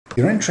If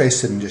you're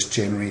interested in just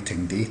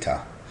generating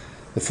data,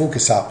 the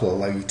Focus app will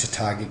allow you to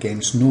tag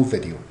against no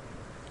video.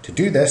 To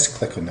do this,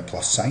 click on the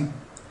plus sign.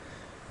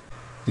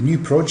 The new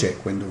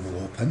project window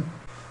will open.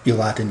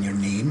 You'll add in your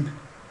name,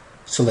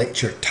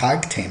 select your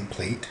tag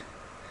template,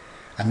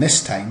 and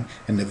this time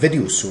in the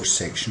video source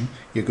section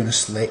you're going to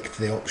select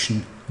the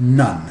option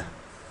None.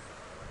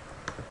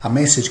 A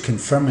message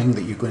confirming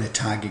that you're going to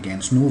tag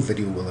against no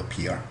video will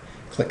appear.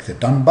 Click the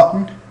Done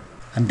button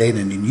and then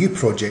in the new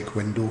project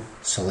window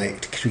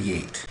select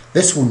Create.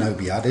 This will now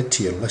be added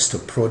to your list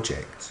of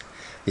projects.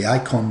 The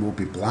icon will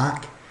be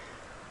black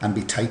and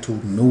be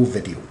titled No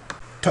Video.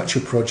 Touch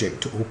your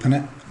project to open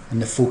it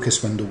and the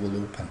Focus window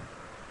will open.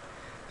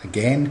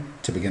 Again,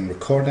 to begin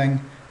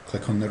recording,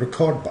 click on the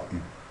Record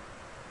button.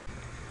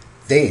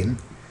 Then,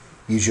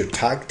 use your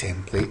tag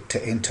template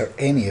to enter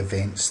any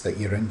events that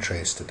you're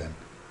interested in.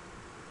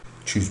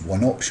 Choose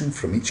one option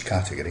from each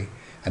category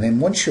and then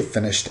once you've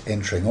finished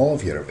entering all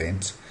of your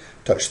events,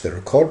 touch the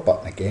Record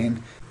button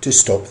again to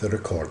stop the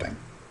recording.